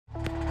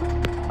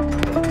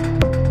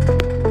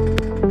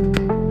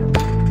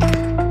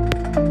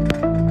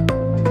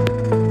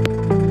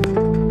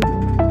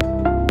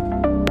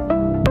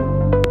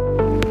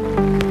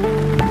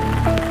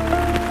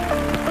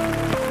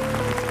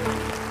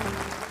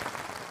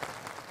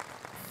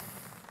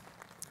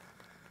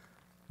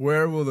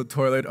Where will the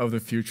toilet of the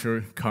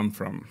future come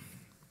from?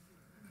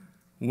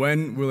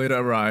 When will it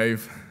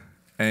arrive?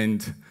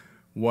 And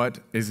what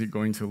is it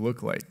going to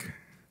look like?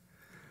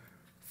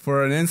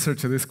 For an answer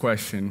to this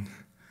question,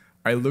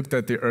 I looked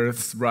at the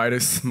Earth's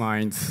brightest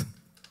minds,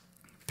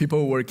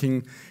 people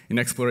working in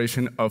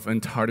exploration of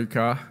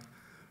Antarctica,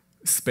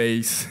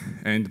 space,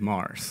 and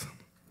Mars.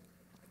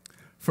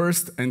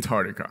 First,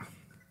 Antarctica.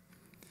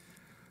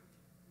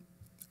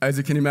 As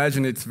you can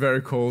imagine, it's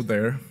very cold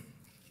there.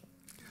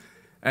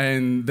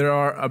 And there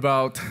are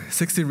about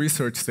 60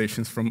 research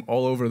stations from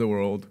all over the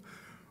world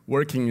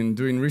working and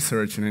doing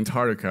research in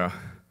Antarctica.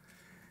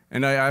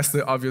 And I asked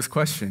the obvious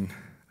question,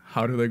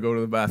 how do they go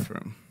to the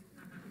bathroom?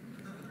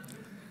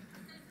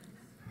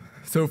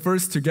 So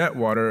first, to get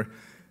water,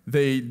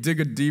 they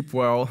dig a deep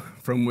well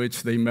from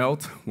which they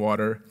melt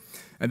water.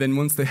 And then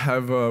once they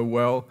have a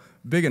well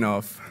big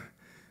enough,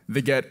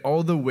 they get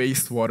all the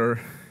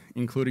wastewater,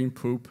 including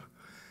poop,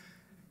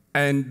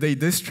 and they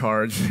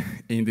discharge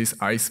in these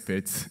ice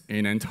pits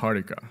in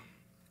Antarctica.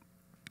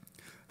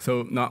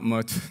 So not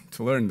much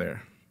to learn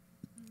there.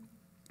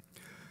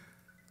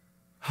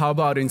 How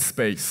about in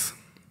space?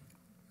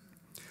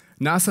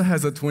 NASA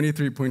has a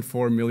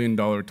 $23.4 million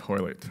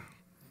toilet.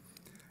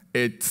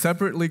 It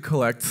separately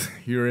collects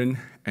urine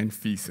and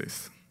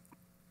feces.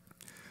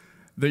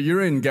 The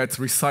urine gets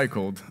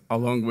recycled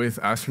along with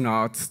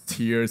astronauts'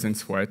 tears and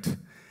sweat,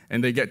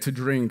 and they get to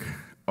drink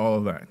all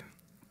of that.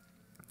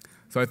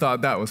 So I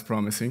thought that was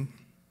promising.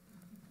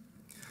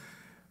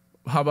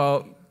 How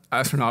about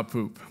astronaut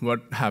poop?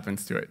 What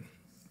happens to it?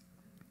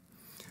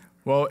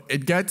 Well,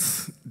 it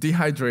gets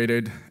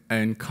dehydrated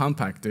and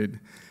compacted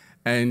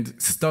and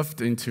stuffed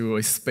into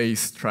a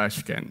space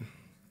trash can.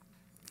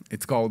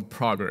 It's called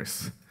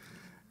Progress,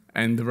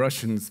 and the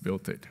Russians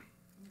built it.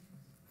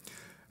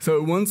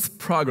 So once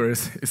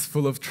Progress is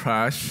full of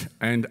trash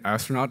and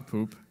astronaut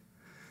poop,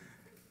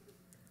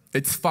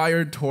 it's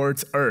fired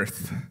towards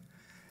Earth.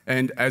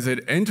 And as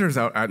it enters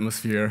our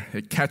atmosphere,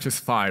 it catches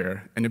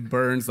fire, and it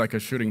burns like a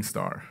shooting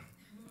star.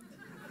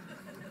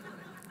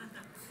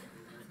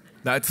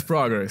 That's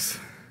Progress.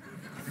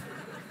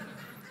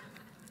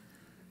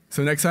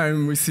 So next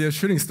time we see a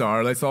shooting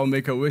star, let's all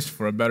make a wish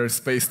for a better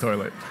space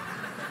toilet.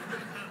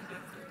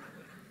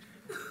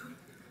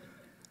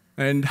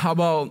 And how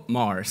about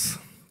Mars?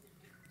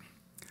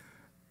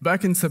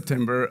 Back in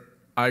September,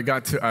 I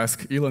got to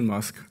ask Elon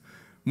Musk,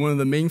 one of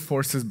the main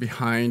forces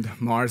behind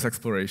Mars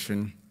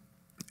exploration,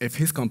 if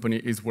his company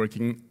is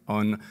working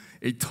on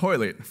a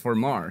toilet for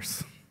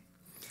Mars.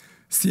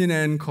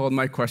 CNN called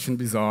my question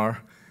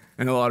bizarre,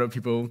 and a lot of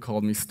people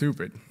called me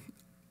stupid.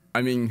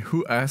 I mean,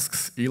 who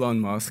asks Elon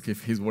Musk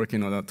if he's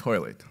working on a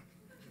toilet?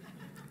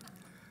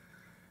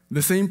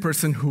 The same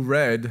person who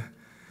read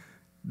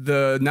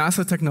the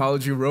NASA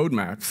technology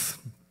roadmaps,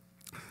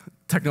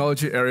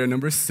 technology area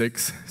number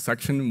 6,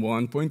 section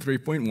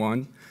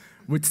 1.3.1,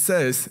 which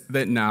says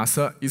that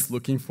NASA is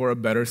looking for a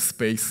better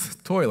space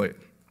toilet.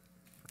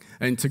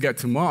 And to get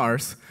to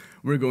Mars,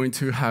 we're going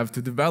to have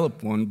to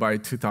develop one by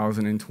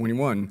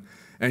 2021.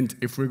 And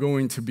if we're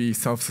going to be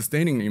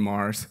self-sustaining in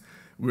Mars,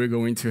 we're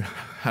going to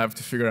have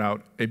to figure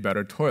out a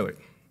better toilet.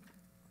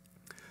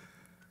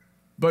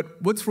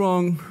 But what's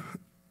wrong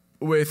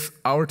with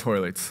our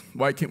toilets?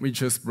 Why can't we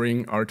just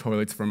bring our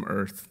toilets from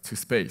Earth to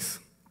space?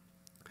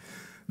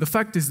 The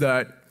fact is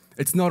that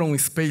it's not only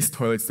space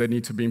toilets that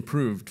need to be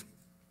improved.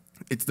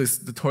 It's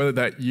the toilet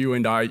that you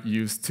and I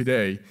use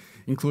today,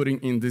 including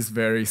in this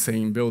very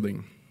same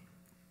building.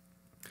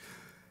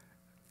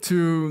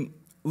 To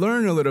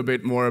learn a little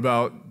bit more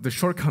about the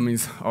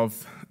shortcomings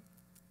of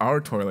our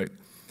toilet,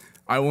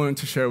 I wanted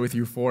to share with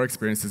you 4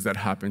 experiences that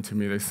happened to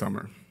me this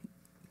summer.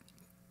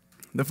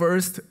 The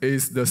first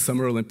is the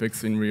Summer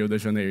Olympics in Rio de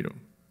Janeiro.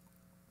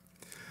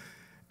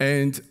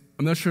 And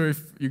I'm not sure if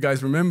you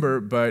guys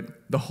remember,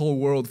 but the whole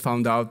world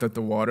found out that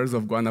the waters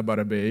of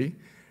Guanabara Bay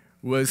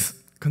was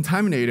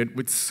contaminated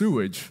with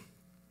sewage,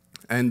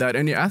 and that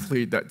any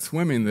athlete that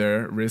swam in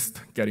there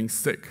risked getting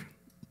sick.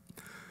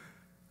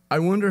 I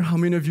wonder how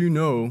many of you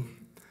know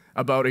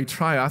about a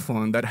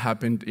triathlon that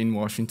happened in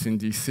Washington,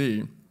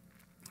 D.C.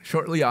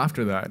 Shortly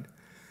after that,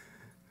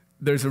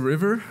 there's a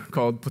river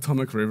called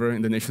Potomac River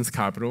in the nation's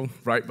capital,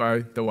 right by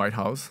the White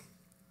House.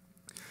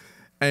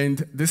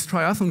 And this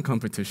triathlon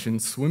competition,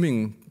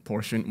 swimming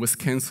portion, was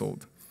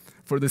canceled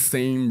for the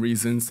same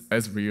reasons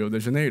as Rio de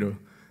Janeiro.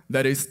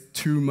 That is,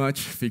 too much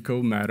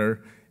fecal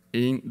matter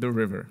in the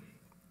river.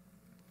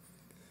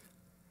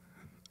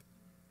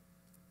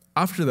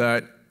 After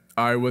that,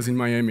 I was in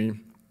Miami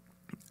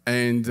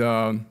and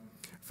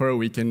for a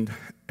weekend,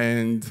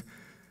 and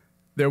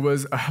there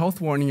was a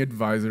health warning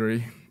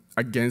advisory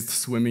against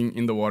swimming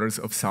in the waters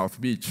of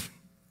South Beach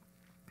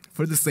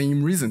for the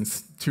same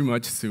reasons, too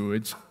much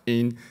sewage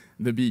in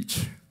the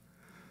beach.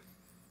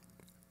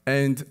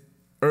 And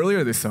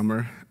earlier this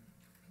summer,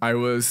 I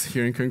was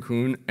here in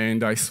Cancún,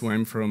 and I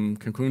swam from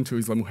Cancún to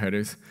Isla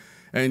Mujeres.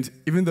 And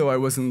even though I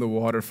was in the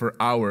water for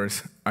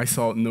hours, I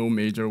saw no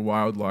major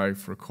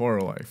wildlife or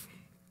coral life.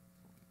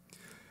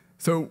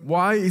 So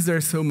why is there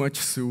so much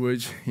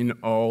sewage in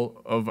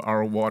all of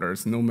our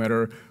waters, no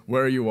matter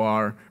where you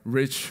are,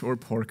 rich or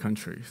poor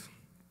countries?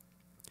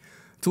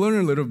 To learn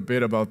a little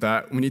bit about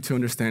that, we need to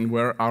understand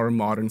where our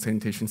modern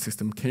sanitation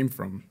system came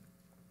from.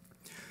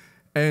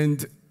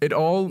 And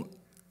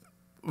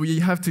we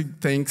have to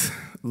thank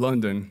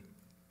London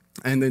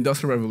and the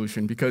Industrial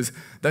Revolution, because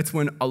that's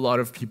when a lot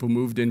of people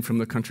moved in from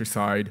the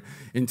countryside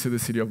into the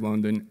city of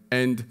London.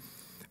 And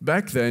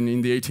back then,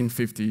 in the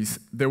 1850s,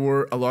 there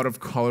were a lot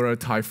of cholera,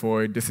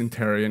 typhoid,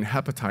 dysentery, and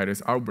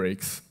hepatitis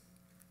outbreaks,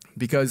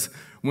 because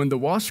when the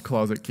wash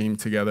closet came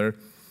together,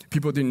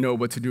 people didn't know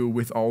what to do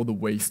with all the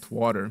waste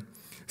water.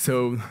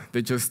 So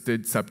they just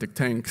did septic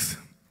tanks.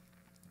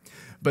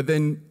 But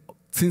then,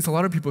 since a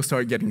lot of people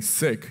started getting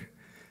sick,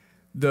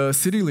 the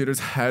city leaders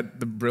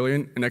had the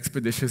brilliant and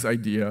expeditious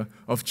idea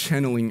of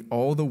channeling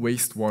all the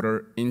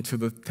wastewater into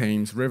the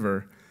Thames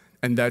River,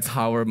 and that's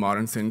how our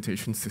modern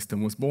sanitation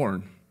system was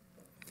born.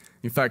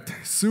 In fact,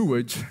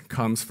 sewage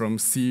comes from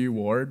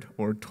seaward,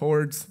 or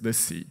towards the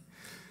sea.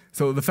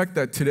 So the fact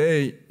that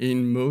today,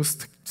 in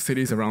most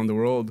cities around the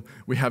world,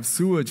 we have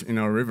sewage in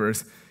our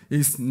rivers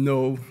is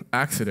no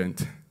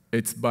accident.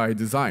 It's by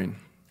design.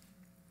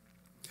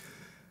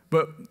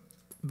 But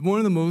one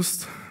of the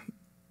most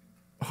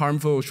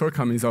harmful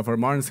shortcomings of our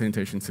modern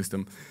sanitation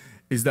system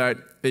is that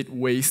it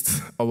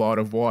wastes a lot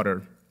of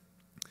water.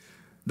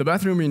 The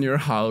bathroom in your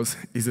house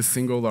is the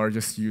single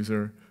largest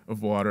user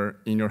of water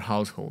in your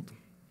household,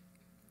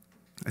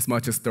 as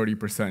much as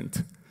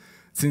 30%.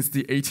 Since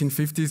the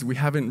 1850s, we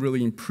haven't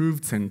really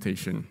improved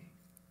sanitation.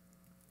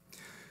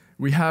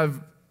 We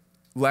have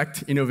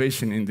lacked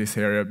innovation in this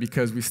area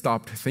because we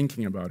stopped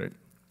thinking about it.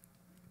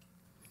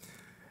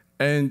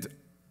 And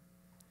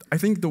I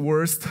think the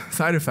worst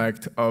side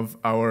effect of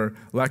our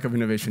lack of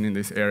innovation in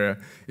this area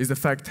is the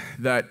fact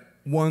that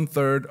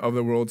 1/3 of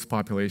the world's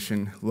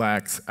population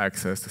lacks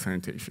access to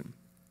sanitation.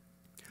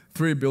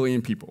 3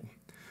 billion people.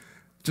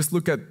 Just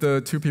look at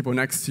the two people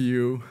next to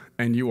you,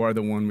 and you are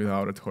the one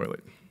without a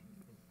toilet.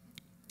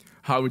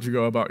 How would you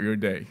go about your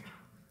day?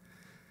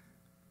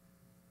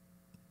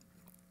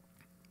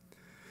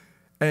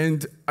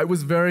 And I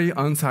was very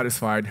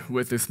unsatisfied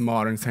with this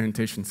modern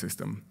sanitation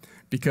system,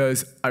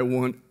 because I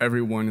want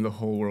everyone in the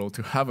whole world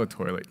to have a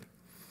toilet.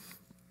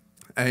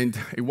 And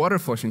a water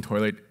flushing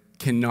toilet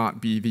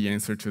cannot be the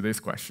answer to this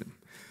question.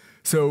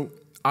 So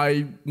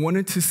I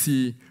wanted to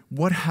see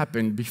what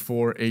happened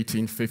before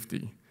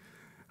 1850.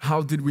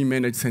 How did we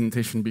manage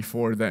sanitation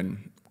before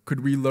then? Could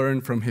we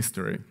learn from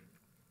history?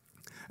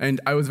 And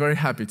I was very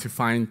happy to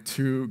find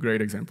two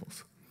great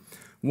examples.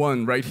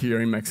 One right here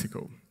in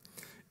Mexico.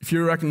 If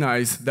you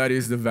recognize, that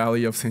is the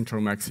Valley of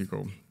Central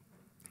Mexico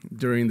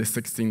during the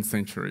 16th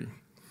century.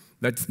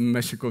 That's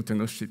Mexico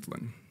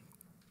Tenochtitlan.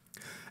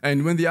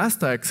 And when the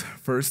Aztecs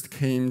first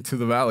came to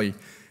the valley,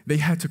 they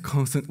had to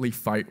constantly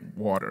fight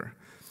water.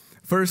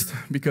 First,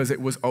 because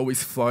it was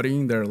always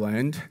flooding their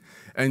land,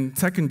 and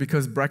second,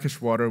 because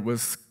brackish water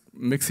was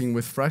mixing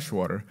with fresh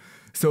water.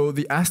 So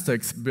the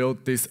Aztecs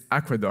built these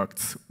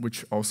aqueducts,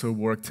 which also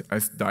worked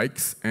as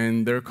dikes,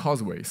 and their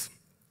causeways.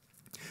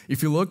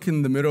 If you look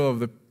in the middle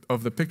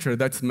of the picture,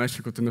 that's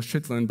Mexico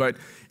Tenochtitlan, but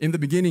in the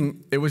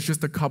beginning, it was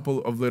just a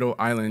couple of little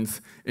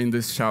islands in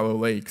these shallow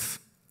lakes.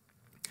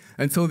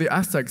 And so the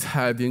Aztecs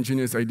had the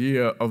ingenious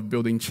idea of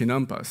building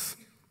chinampas,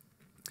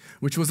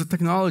 which was a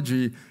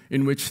technology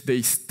in which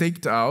they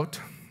staked out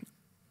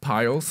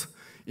piles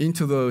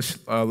into the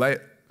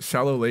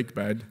shallow lake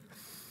bed,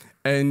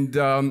 and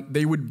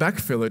they would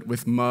backfill it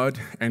with mud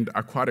and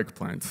aquatic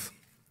plants.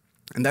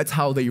 And that's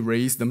how they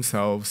raised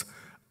themselves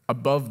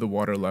above the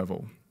water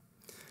level.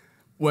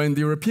 When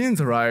the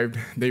Europeans arrived,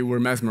 they were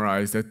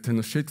mesmerized at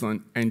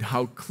Tenochtitlan and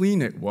how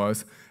clean it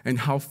was and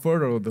how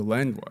fertile the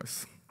land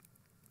was.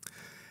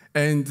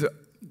 And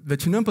the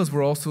chinampas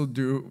were also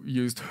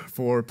used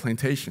for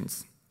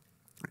plantations.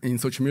 In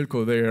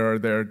Xochimilco, they are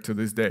there to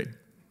this day.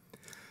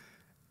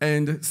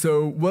 And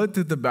so what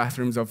did the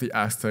bathrooms of the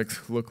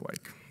Aztecs look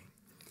like?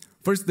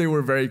 First, they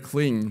were very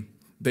clean.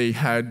 They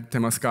had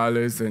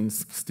temazcales and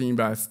steam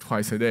baths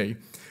twice a day,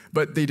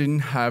 but they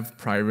didn't have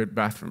private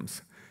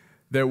bathrooms.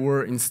 There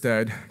were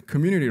instead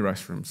community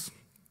restrooms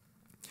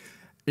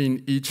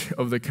in each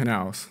of the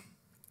canals.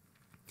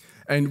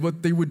 And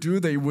what they would do,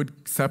 they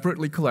would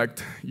separately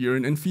collect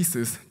urine and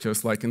feces,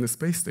 just like in the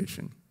space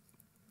station.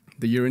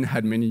 The urine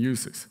had many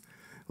uses,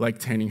 like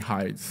tanning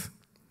hides.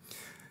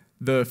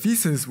 The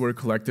feces were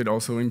collected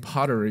also in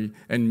pottery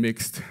and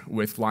mixed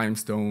with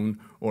limestone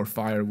or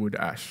firewood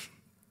ash.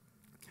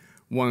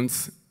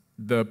 Once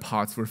the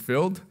pots were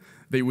filled,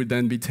 they would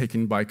then be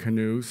taken by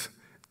canoes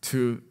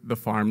to the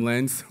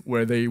farmlands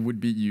where they would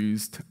be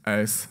used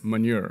as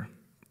manure.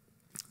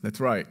 That's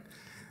right.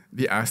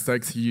 The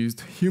Aztecs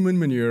used human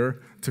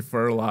manure to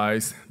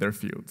fertilize their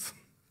fields.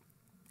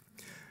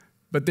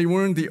 But they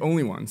weren't the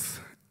only ones.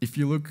 If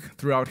you look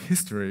throughout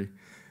history,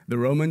 the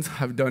Romans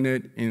have done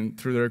it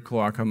through their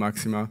cloaca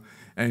maxima,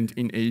 and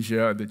in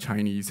Asia, the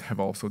Chinese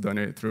have also done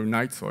it through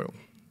night soil.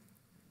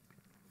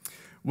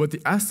 What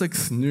the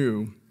Aztecs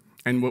knew,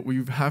 and what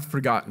we have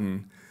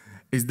forgotten,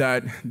 is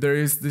that there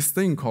is this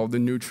thing called the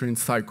nutrient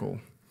cycle.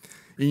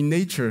 In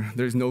nature,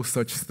 there's no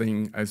such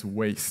thing as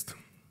waste.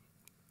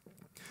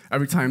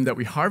 Every time that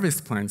we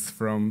harvest plants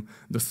from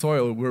the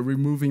soil, we're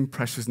removing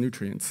precious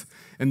nutrients.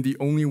 And the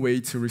only way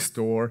to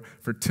restore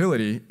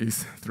fertility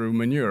is through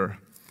manure.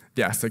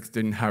 The Aztecs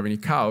didn't have any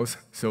cows,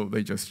 so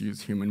they just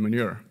used human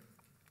manure.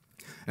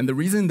 And the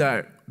reason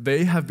that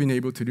they have been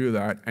able to do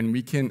that, and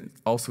we can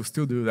also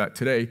still do that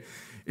today,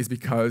 is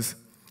because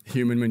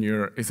human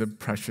manure is a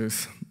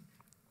precious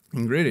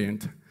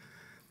ingredient.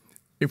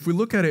 If we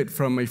look at it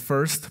from a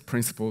first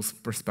principles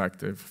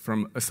perspective,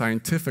 from a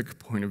scientific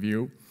point of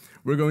view,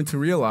 we're going to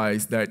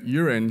realize that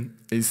urine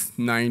is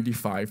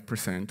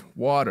 95%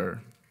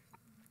 water.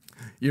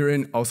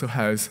 Urine also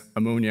has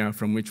ammonia,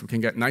 from which we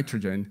can get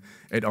nitrogen.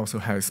 It also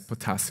has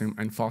potassium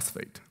and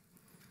phosphate.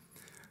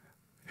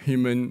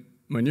 Human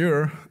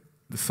manure,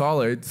 the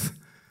solids,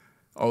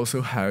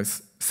 also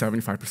has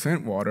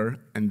 75% water,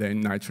 and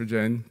then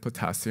nitrogen,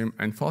 potassium,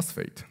 and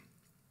phosphate.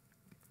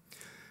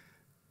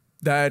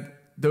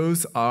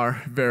 Those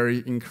are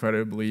very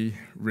incredibly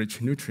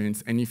rich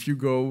nutrients, and if you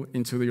go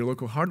into your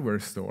local hardware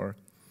store,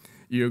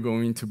 you're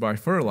going to buy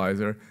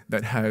fertilizer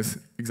that has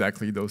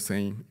exactly those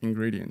same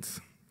ingredients.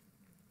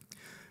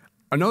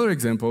 Another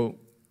example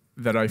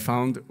that I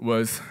found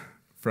was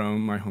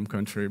from my home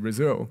country,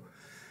 Brazil.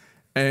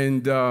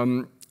 And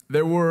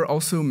there were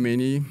also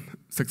many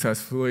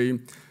successfully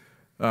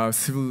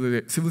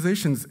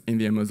civilizations in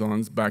the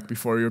Amazons back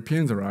before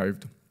Europeans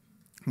arrived,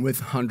 with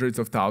hundreds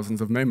of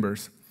thousands of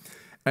members.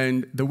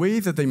 And the way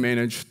that they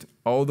managed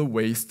all the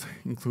waste,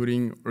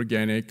 including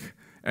organic,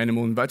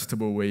 animal, and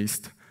vegetable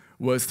waste,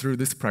 was through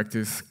this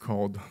practice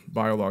called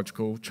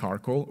biological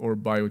charcoal, or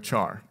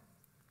biochar.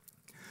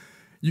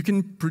 You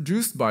can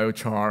produce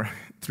biochar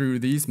through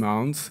these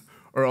mounds,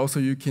 or also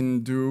you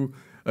can do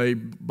a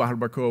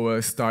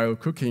barbacoa-style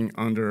cooking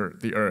under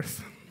the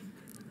earth.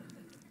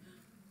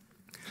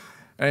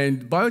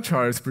 And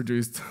biochar is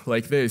produced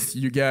like this.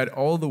 You get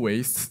all the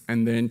wastes,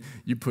 and then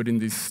you put in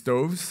these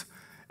stoves.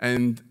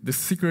 And the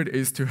secret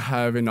is to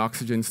have an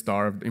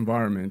oxygen-starved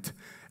environment,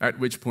 at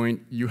which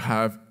point you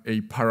have a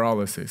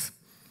pyrolysis.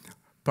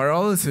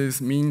 Pyrolysis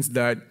means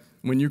that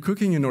when you're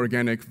cooking in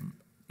organic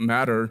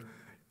matter,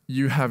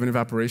 you have an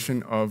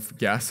evaporation of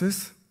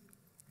gases,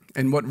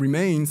 and what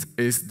remains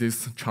is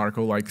this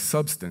charcoal-like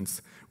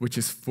substance, which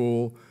is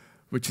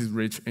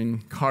rich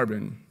in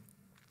carbon.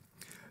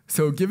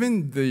 So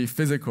given the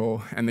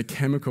physical and the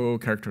chemical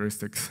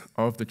characteristics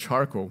of the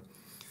charcoal,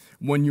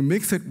 when you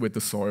mix it with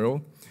the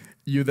soil,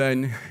 you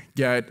then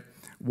get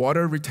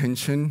water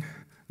retention,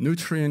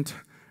 nutrient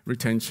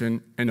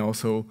retention, and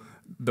also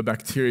the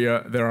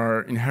bacteria that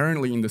are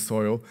inherently in the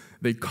soil.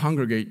 They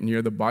congregate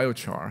near the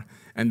biochar,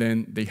 and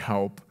then they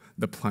help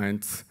the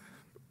plants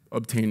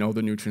obtain all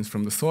the nutrients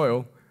from the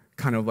soil,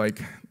 kind of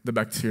like the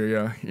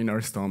bacteria in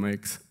our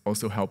stomachs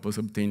also help us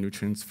obtain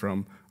nutrients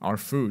from our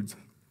foods.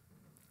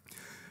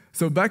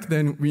 So back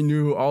then, we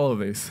knew all of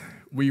this.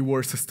 We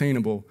were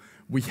sustainable.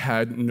 We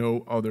had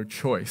no other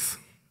choice.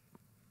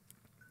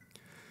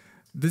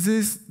 This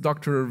is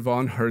Dr.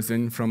 Von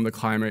Herzen from the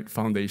Climate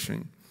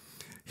Foundation.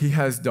 He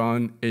has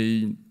done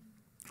a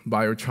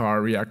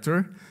biochar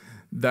reactor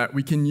that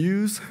we can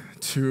use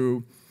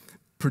to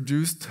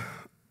produce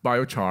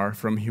biochar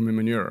from human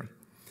manure.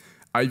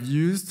 I've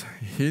used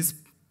his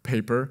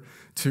paper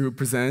to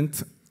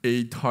present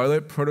a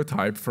toilet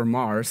prototype for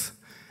Mars,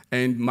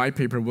 and my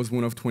paper was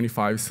one of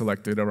 25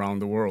 selected around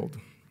the world.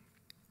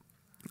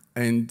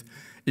 And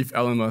if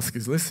Elon Musk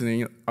is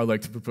listening, I'd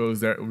like to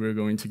propose that we're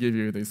going to give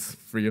you this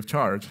free of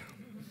charge.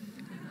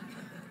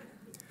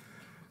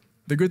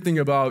 The good thing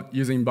about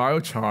using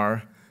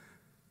biochar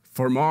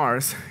for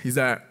Mars is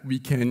that we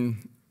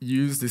can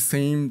use the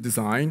same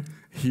design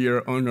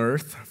here on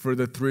Earth for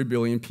the 3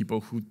 billion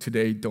people who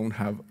today don't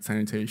have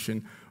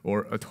sanitation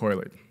or a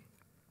toilet.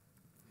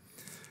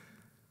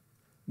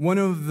 One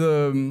of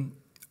the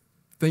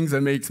things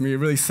that makes me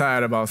really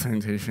sad about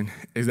sanitation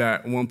is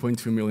that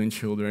 1.2 million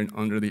children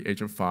under the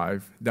age of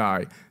 5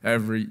 die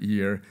every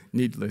year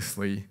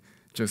needlessly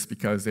just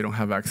because they don't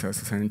have access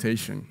to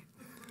sanitation.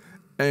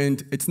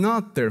 And it's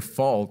not their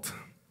fault.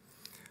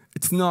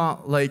 It's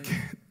not like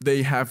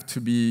they have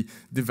to be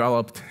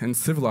developed and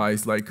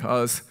civilized like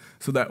us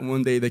so that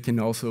one day they can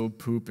also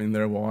poop in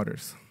their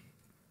waters.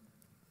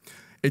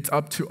 It's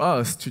up to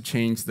us to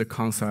change the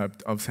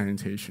concept of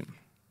sanitation.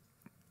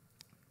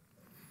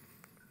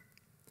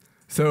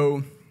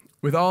 So,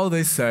 with all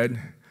this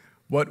said,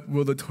 what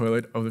will the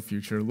toilet of the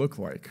future look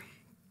like?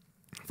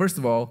 First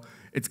of all,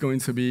 it's going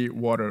to be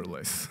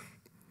waterless.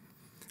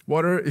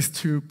 Water is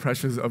too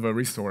precious of a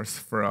resource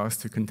for us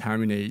to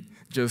contaminate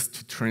just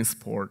to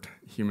transport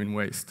human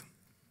waste.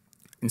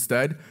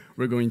 Instead,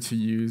 we're going to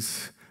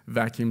use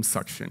vacuum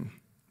suction.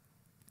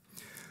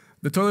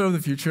 The toilet of the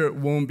future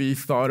won't be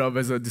thought of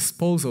as a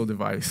disposal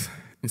device.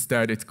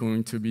 Instead, it's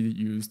going to be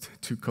used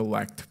to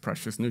collect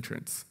precious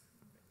nutrients.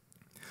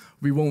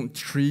 We won't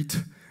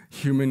treat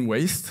human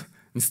waste.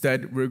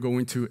 Instead, we're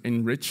going to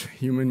enrich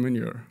human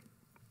manure.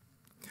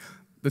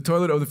 The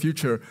toilet of the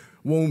future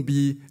won't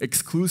be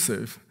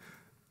exclusive.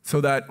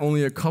 so that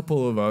only a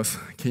couple of us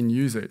can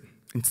use it.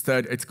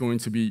 Instead, it's going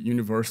to be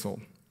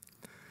universal.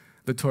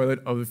 The toilet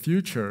of the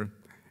future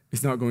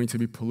is not going to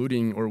be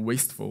polluting or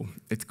wasteful.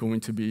 It's going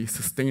to be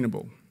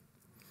sustainable.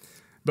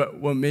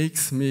 But what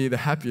makes me the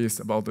happiest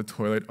about the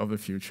toilet of the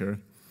future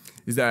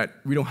is that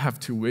we don't have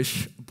to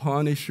wish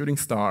upon a shooting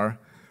star.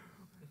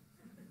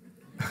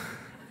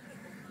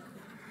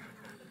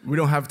 We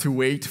don't have to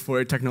wait for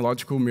a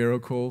technological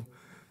miracle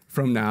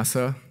from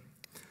NASA.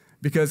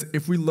 Because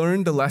if we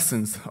learn the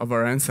lessons of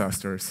our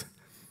ancestors,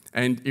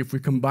 and if we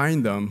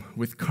combine them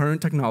with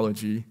current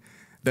technology,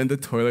 then the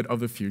toilet of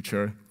the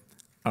future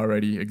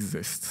already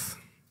exists.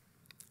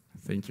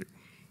 Thank you.